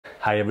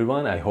Hi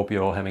everyone, I hope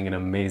you're all having an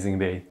amazing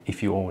day.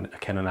 If you own a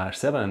Canon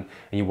R7 and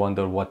you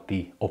wonder what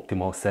the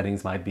optimal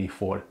settings might be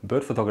for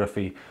bird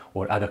photography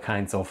or other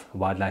kinds of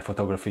wildlife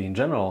photography in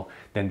general,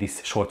 then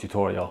this short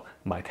tutorial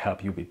might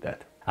help you with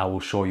that. I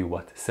will show you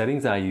what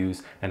settings I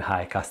use and how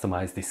I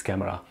customize this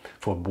camera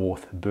for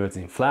both birds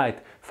in flight,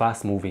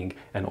 fast moving,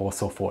 and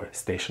also for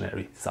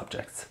stationary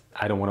subjects.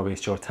 I don't want to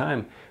waste your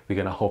time. We're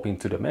gonna hop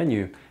into the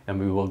menu and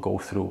we will go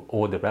through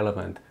all the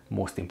relevant,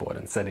 most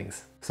important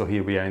settings. So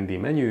here we are in the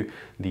menu,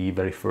 the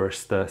very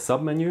first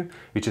sub-menu,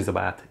 which is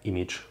about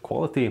image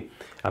quality.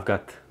 I've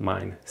got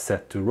mine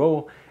set to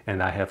RAW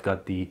and I have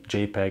got the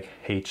JPEG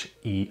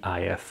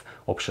HEIF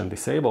option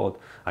disabled.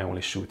 I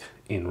only shoot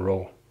in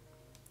RAW.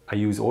 I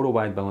use auto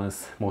white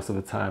balance most of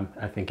the time.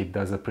 I think it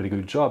does a pretty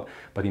good job,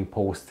 but in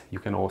post you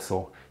can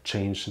also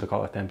change the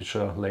color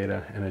temperature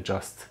later and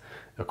adjust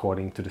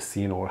according to the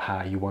scene or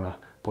how you want to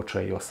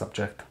portray your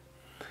subject.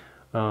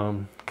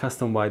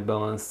 Custom white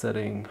balance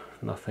setting,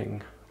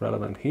 nothing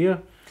relevant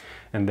here.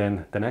 And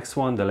then the next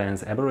one, the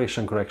lens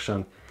aberration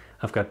correction.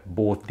 I've got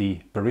both the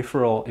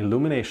peripheral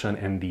illumination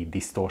and the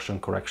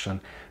distortion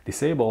correction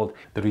disabled.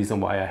 The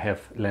reason why I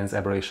have lens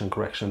aberration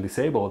correction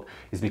disabled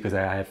is because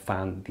I have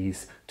found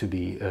these to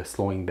be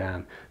slowing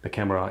down the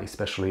camera,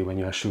 especially when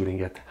you are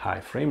shooting at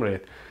high frame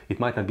rate. It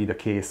might not be the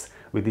case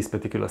with this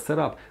particular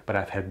setup, but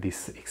I've had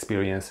this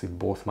experience with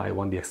both my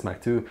 1DX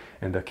Mark II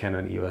and the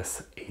Canon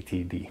EOS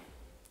 80D.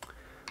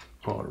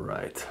 All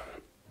right.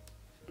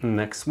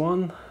 Next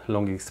one,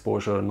 long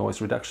exposure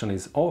noise reduction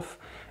is off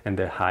and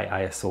the high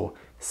ISO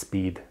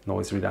speed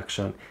noise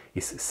reduction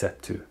is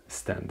set to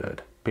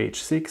standard.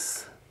 Page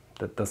 6,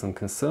 that doesn't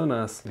concern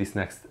us. This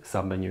next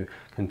submenu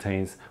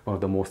contains one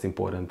of the most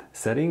important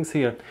settings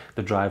here.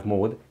 The drive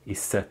mode is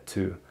set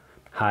to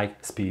high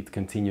speed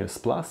continuous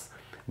plus,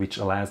 which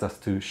allows us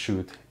to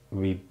shoot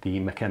with the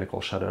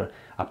mechanical shutter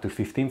up to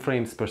 15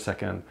 frames per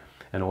second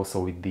and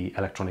also with the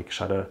electronic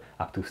shutter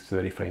up to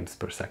 30 frames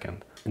per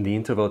second. And the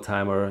interval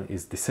timer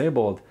is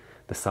disabled.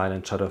 The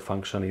silent shutter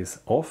function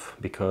is off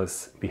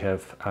because we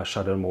have our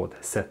shutter mode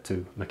set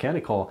to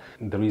mechanical.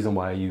 The reason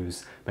why I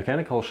use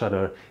mechanical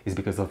shutter is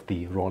because of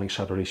the rolling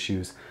shutter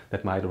issues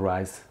that might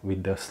arise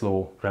with the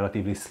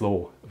relatively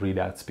slow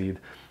readout speed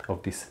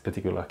of this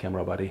particular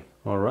camera body.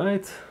 All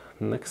right,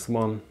 next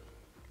one.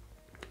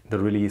 The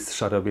release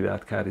shutter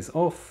without cut is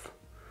off.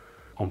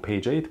 On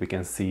page 8 we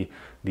can see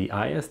the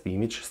IS, the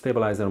image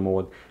stabilizer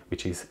mode,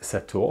 which is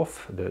set to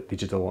off, the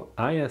digital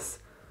IS,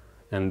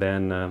 and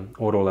then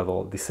auto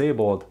level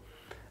disabled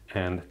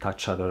and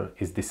touch shutter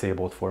is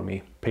disabled for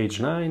me.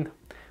 Page 9,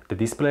 the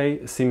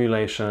display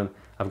simulation,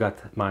 I've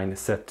got mine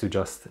set to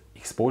just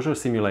exposure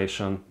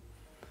simulation.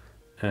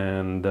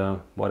 And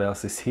what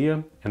else is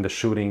here? And the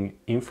shooting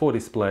info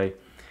display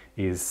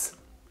is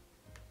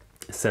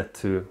set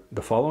to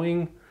the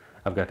following.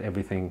 I've got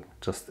everything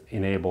just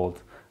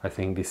enabled. I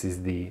think this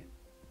is the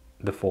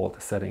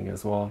default setting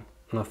as well.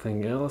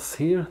 Nothing else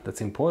here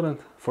that's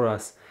important for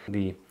us.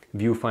 The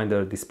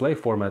viewfinder display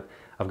format,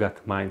 I've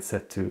got mine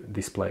set to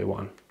display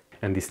 1.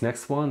 And this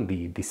next one,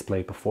 the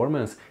display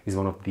performance, is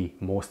one of the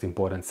most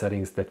important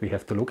settings that we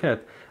have to look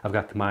at. I've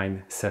got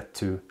mine set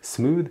to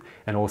smooth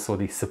and also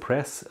the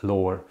suppress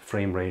lower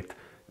frame rate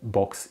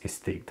box is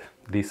ticked.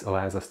 This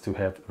allows us to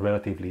have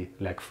relatively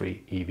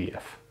lag-free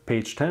EVF.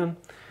 Page 10.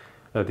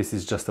 This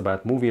is just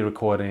about movie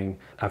recording.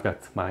 I've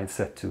got mine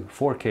set to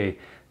 4K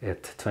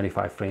at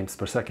 25 frames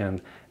per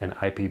second and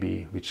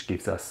IPB, which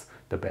gives us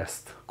the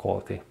best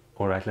quality.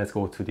 All right, let's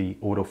go to the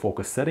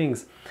autofocus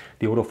settings.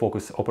 The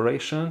autofocus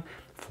operation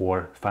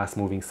for fast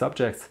moving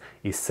subjects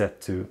is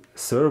set to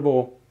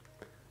servo,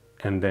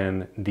 and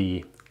then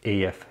the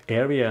AF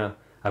area,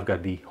 I've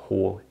got the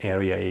whole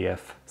area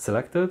AF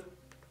selected,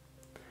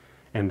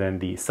 and then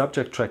the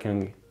subject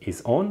tracking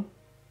is on.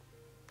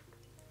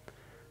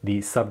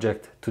 The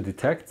subject to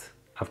detect,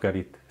 I've got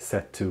it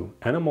set to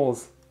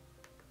animals,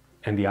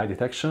 and the eye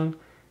detection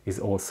is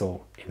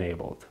also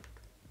enabled.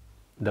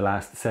 The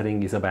last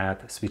setting is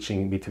about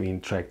switching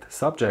between tracked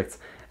subjects,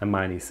 and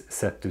mine is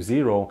set to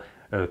 0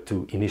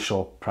 to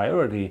initial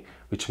priority,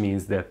 which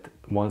means that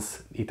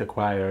once it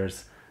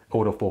acquires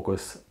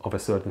autofocus of a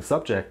certain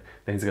subject,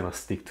 then it's gonna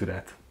stick to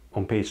that.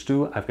 On page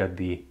 2, I've got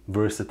the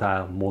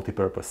versatile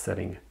multi-purpose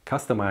setting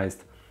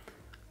customized.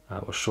 I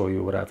will show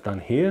you what I've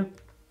done here.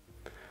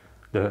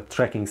 The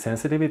tracking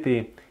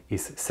sensitivity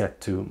is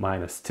set to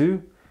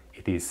 -2.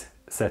 It is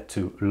set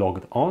to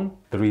logged on.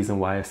 The reason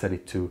why I set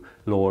it to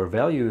lower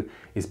value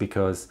is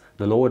because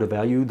the lower the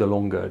value, the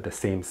longer the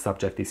same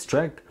subject is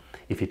tracked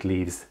if it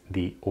leaves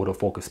the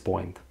autofocus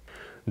point.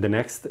 The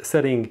next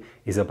setting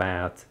is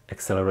about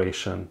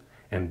acceleration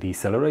and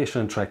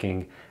deceleration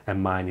tracking,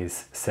 and mine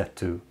is set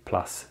to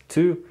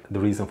 +2. The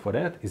reason for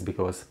that is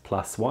because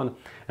 +1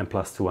 and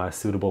 +2 are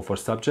suitable for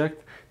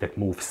subjects that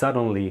move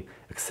suddenly,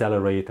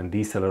 accelerate and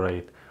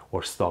decelerate,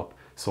 or stop.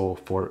 So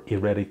for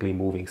erratically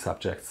moving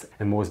subjects,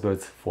 and most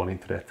birds fall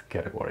into that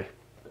category.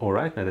 All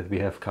right, now that we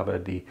have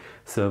covered the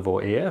servo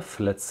AF,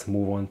 let's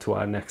move on to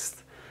our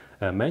next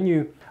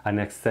menu. Our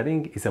next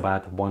setting is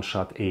about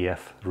one-shot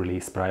AF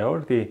release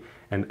priority,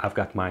 and I've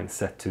got mine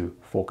set to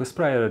focus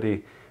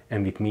priority,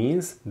 and it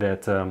means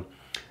that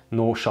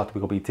no shot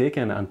will be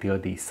taken until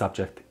the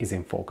subject is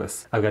in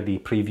focus. I've got the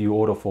preview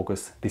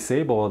autofocus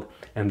disabled,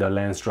 and the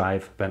lens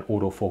drive when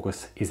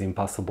autofocus is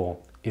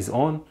impossible is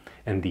on,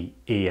 and the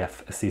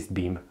AF assist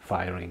beam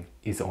firing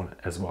is on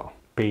as well.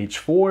 Page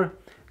 4,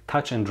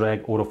 touch and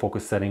drag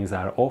autofocus settings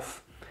are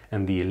off,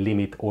 and the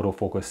limit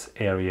autofocus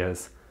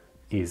areas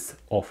is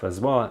off as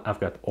well.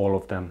 I've got all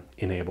of them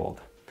enabled.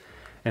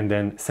 And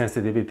then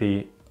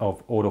sensitivity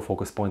of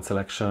autofocus point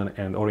selection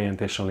and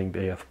orientation linked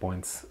AF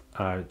points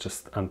are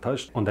just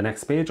untouched. On the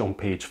next page, on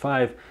page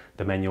 5,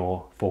 the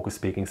manual focus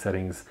peaking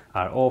settings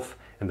are off,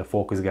 and the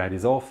focus guide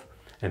is off,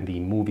 and the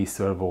movie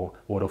servo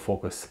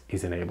autofocus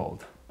is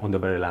enabled. On the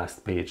very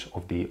last page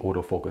of the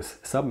autofocus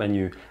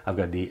submenu, I've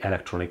got the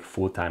electronic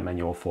full-time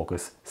manual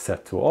focus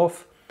set to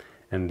off,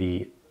 and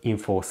the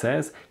info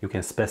says you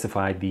can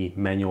specify the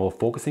manual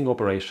focusing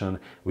operation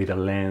with a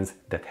lens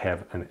that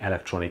have an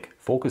electronic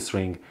focus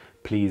ring.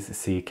 Please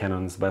see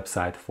Canon's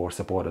website for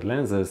supported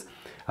lenses.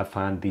 I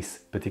found this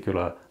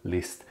particular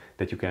list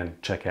that you can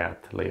check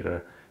out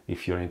later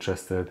if you're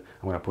interested.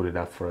 I'm going to put it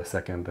up for a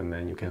second, and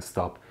then you can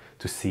stop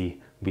to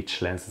see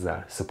which lenses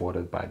are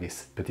supported by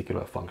this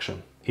particular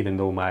function. Even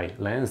though my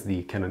lens,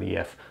 the Canon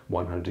EF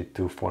 100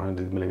 to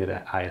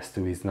 400mm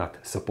IS2, is not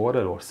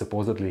supported, or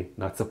supposedly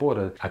not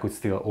supported, I could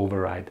still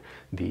override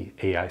the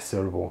AI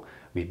servo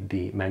with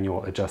the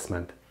manual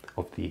adjustment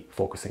of the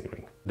focusing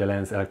ring. The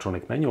lens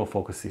electronic manual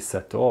focus is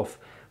set to off,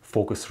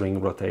 focus ring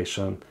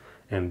rotation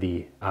and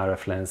the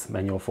RF lens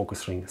manual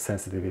focus ring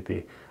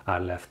sensitivity are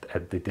left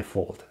at the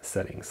default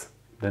settings.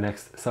 The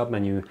next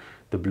submenu,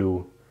 the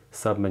blue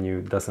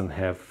submenu, doesn't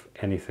have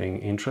anything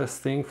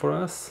interesting for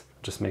us.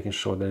 Just making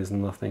sure there is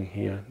nothing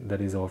here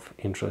that is of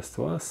interest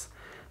to us.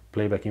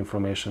 Playback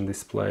information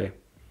display,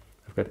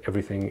 I've got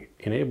everything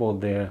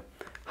enabled there.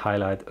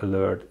 Highlight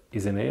alert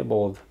is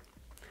enabled,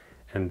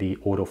 and the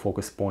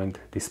autofocus point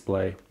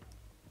display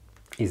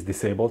is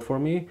disabled for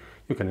me.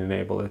 You can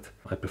enable it.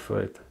 I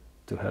prefer it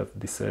to have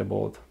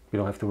disabled. We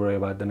don't have to worry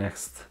about the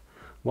next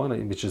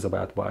one, which is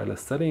about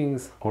wireless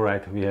settings. All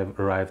right, we have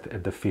arrived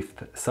at the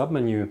 5th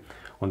submenu.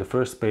 On the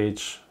first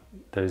page,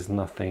 there is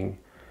nothing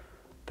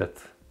that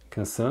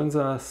concerns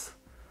us.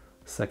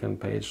 Second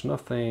page,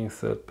 nothing.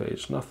 Third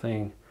page,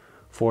 nothing.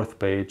 Fourth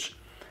page,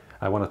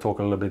 I want to talk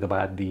a little bit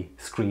about the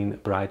screen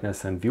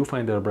brightness and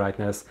viewfinder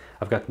brightness.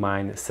 I've got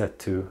mine set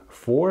to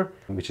 4,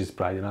 which is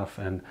bright enough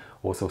and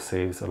also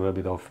saves a little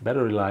bit of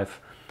battery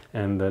life.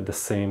 And the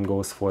same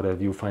goes for the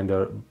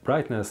viewfinder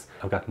brightness.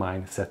 I've got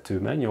mine set to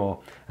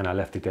manual, and I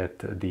left it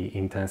at the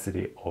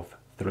intensity of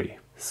 3.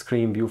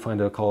 Screen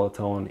viewfinder color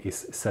tone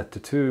is set to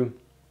 2,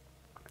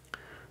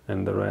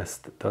 and the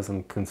rest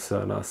doesn't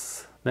concern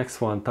us. Next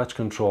one, touch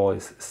control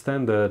is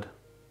standard.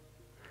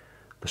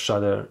 The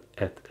shutter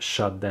at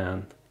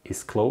shutdown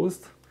is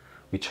closed,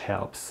 which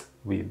helps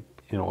with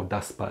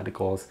dust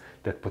particles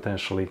that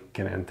potentially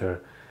can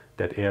enter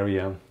that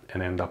area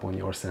and end up on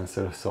your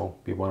sensor, so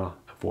we want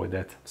to avoid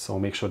that. So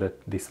make sure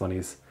that this one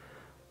is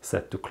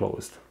set to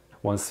closed.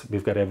 Once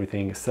we've got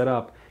everything set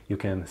up, you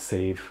can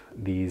save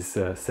these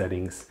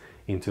settings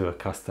into a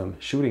custom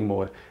shooting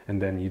mode,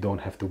 and then you don't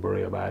have to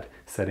worry about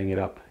setting it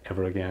up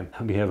ever again.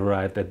 We have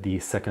arrived at the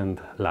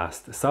second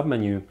last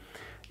submenu,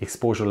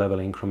 exposure level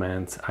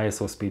increments,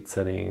 ISO speed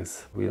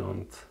settings. We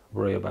don't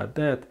worry about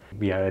that.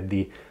 We are at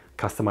the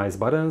Customised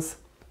buttons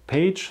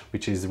page,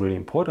 which is really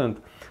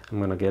important. I'm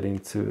going to get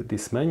into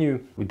this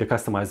menu. With the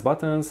Customised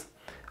buttons,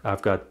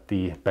 I've got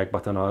the back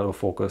button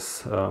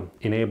autofocus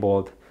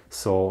enabled.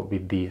 So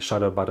with the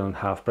shutter button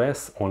half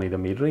press, only the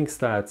metering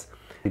starts.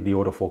 With the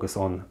autofocus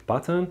on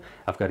button,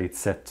 I've got it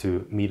set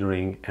to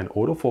metering and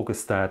autofocus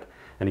start.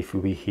 And if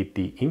we hit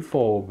the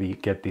info, we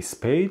get this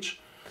page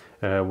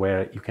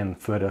where you can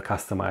further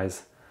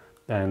customize.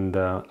 And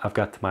I've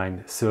got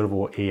mine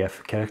servo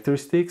AF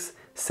characteristics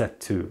set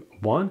to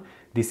 1.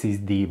 This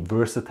is the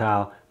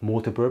versatile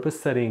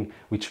multi-purpose setting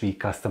which we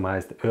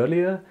customized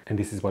earlier, and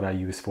this is what I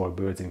use for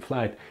birds in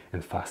flight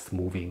and fast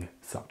moving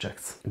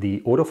subjects. The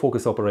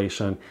autofocus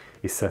operation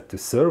is set to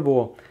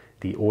servo.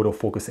 The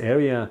autofocus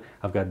area,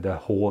 I've got the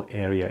whole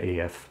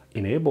area AF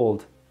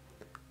enabled,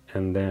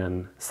 and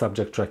then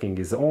subject tracking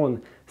is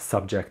on,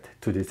 subject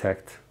to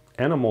detect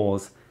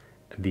animals,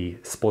 the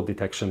spot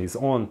detection is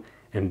on,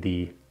 and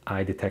the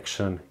eye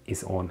detection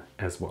is on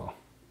as well.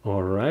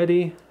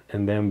 Alrighty,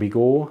 and then we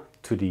go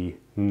to the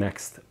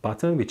next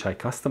button, which I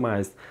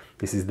customized.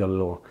 This is the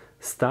little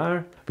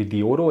star. With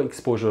the auto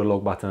exposure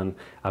lock button,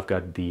 I've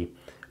got the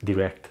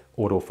direct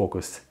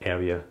autofocus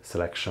area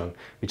selection,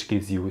 which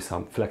gives you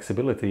some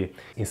flexibility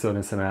in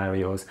certain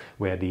scenarios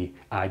where the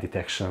eye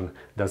detection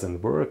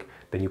doesn't work.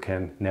 Then you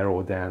can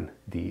narrow down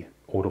the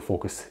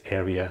autofocus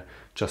area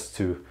just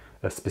to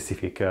a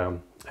specific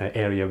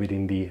area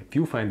within the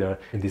viewfinder,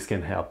 and this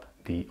can help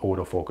the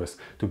autofocus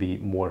to be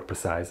more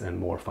precise and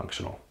more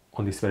functional.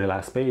 on this very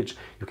last page,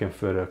 you can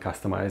further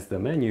customize the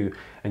menu,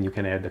 and you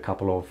can add a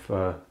couple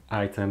of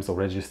items or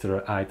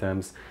register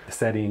items,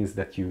 settings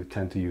that you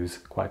tend to use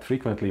quite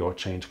frequently or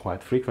change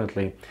quite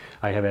frequently.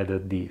 I have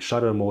added the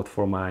shutter mode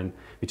for mine,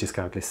 which is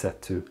currently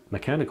set to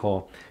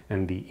mechanical,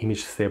 and the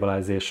image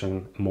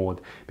stabilization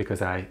mode,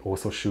 because I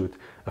also shoot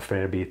a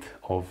fair bit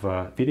of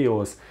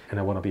videos and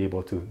I want to be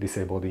able to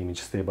disable the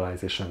image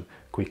stabilization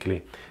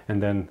quickly.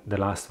 And then the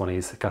last one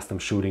is custom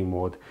shooting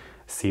mode,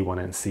 C1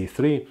 and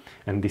C3,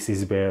 and this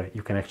is where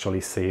you can actually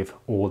save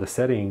all the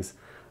settings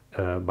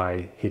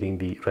by hitting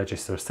the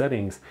register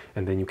settings,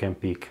 and then you can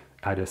pick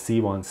either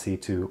C1,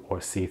 C2 or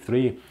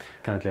C3.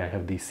 Currently I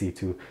have the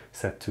C2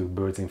 set to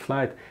birds in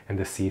flight, and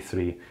the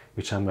C3,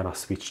 which I'm gonna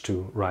switch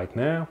to right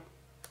now,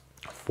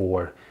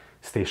 for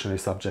stationary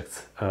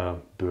subjects,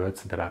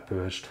 birds that are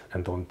perched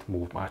and don't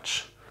move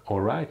much.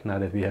 Alright, now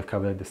that we have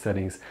covered the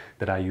settings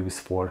that I use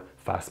for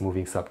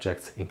fast-moving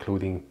subjects,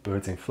 including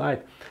birds in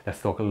flight,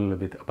 let's talk a little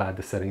bit about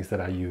the settings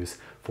that I use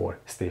for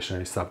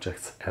stationary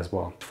subjects as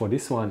well. For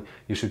this one,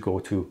 you should go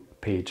to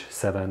page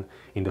 7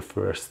 in the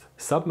first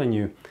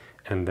submenu,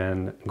 and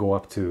then go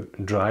up to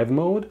drive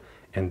mode,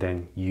 and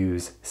then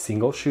use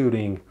single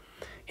shooting.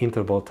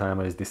 Interval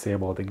timer is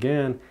disabled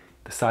again.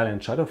 The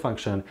silent shutter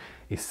function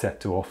is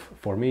set to off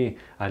for me.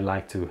 I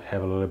like to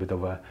have a little bit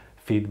of a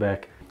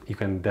feedback. You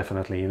can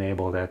definitely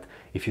enable that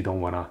if you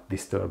don't want to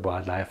disturb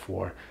wildlife,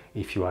 or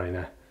if you are in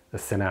a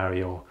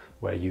scenario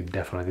where you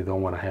definitely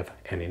don't want to have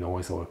any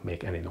noise or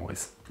make any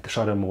noise. The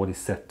shutter mode is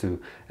set to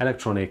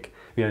electronic.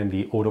 We are in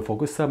the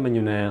autofocus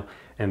submenu now,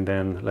 and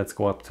then let's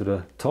go up to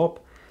the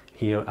top.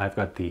 Here I've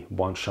got the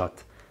one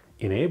shot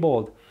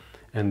enabled,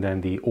 and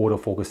then the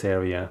autofocus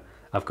area,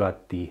 I've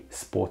got the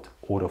spot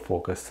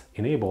autofocus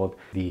enabled,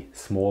 the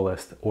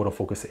smallest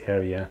autofocus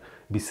area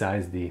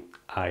besides the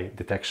eye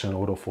detection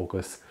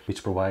autofocus,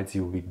 which provides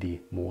you with the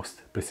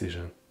most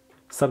precision.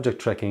 Subject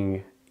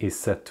tracking is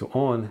set to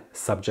on,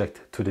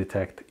 subject to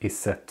detect is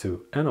set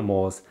to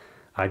animals,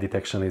 eye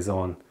detection is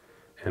on,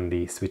 and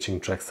the switching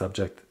track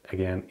subject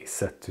again is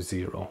set to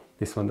 0.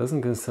 This one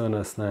doesn't concern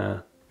us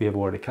now. We have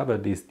already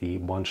covered this. The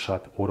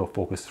one-shot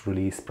autofocus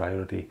release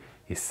priority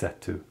is set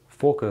to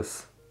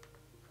focus.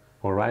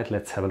 Alright,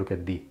 let's have a look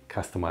at the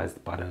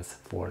customized buttons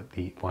for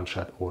the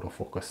one-shot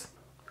autofocus.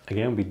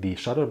 Again, with the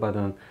shutter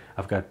button,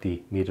 I've got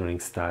the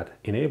metering start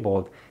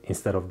enabled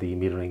instead of the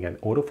metering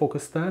and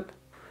autofocus start.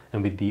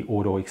 And with the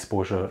auto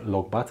exposure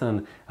lock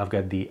button, I've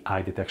got the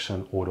eye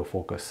detection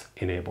autofocus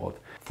enabled.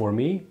 For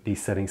me,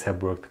 these settings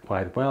have worked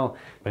quite well.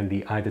 When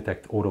the eye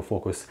detect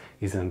autofocus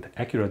isn't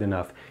accurate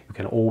enough, you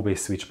can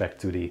always switch back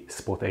to the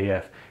spot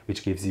AF,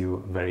 which gives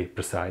you very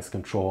precise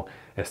control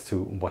as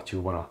to what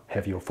you want to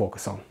have your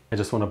focus on. I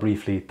just want to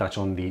briefly touch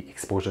on the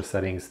exposure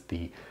settings,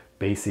 the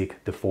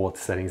basic default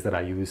settings that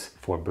I use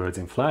for birds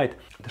in flight.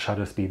 The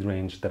shutter speed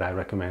range that I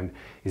recommend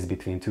is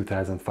between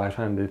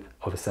 2500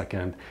 of a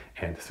second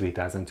and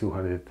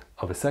 3200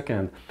 of a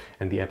second,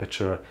 and the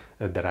aperture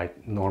that I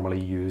normally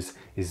use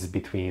is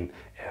between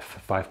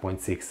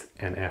f5.6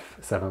 and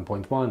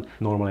f7.1.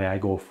 Normally I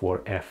go for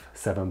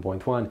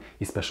f7.1,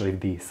 especially if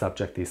the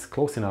subject is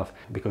close enough,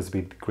 because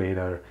with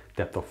greater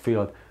depth of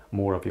field,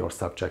 more of your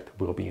subject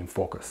will be in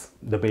focus.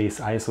 The base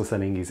ISO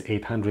setting is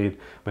 800.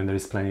 When there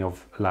is plenty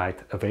of light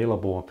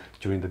available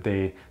during the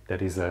day,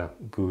 that is a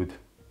good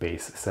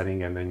base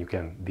setting, and then you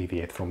can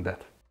deviate from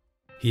that.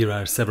 Here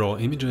are several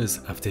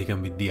images I've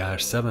taken with the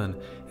R7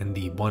 and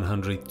the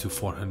 100 to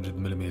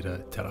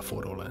 400mm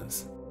telephoto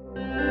lens.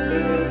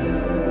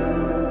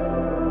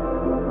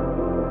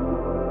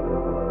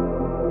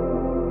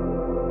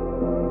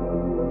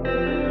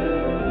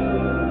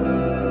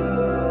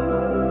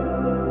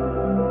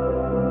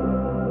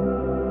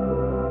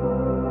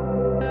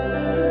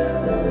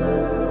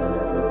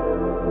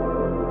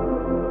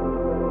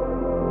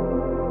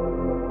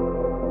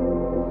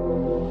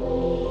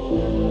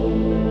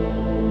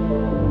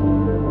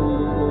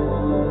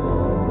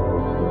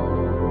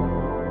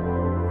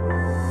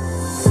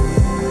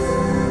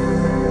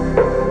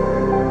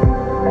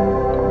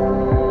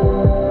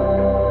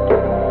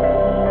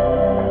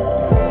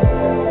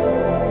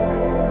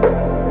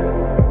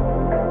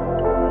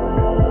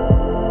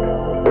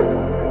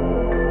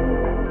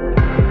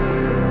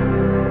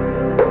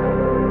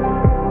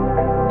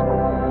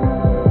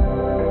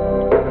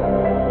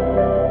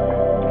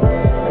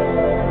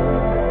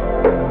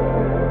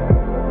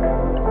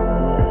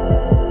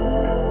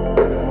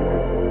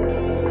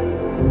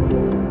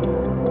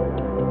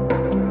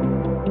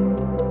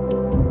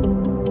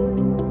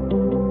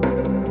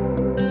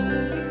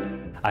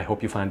 I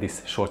hope you find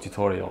this short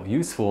tutorial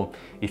useful.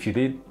 If you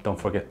did, don't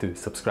forget to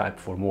subscribe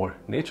for more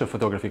nature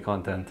photography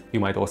content. You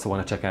might also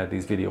want to check out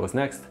these videos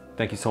next.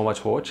 Thank you so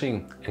much for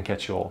watching, and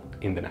catch you all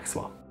in the next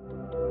one.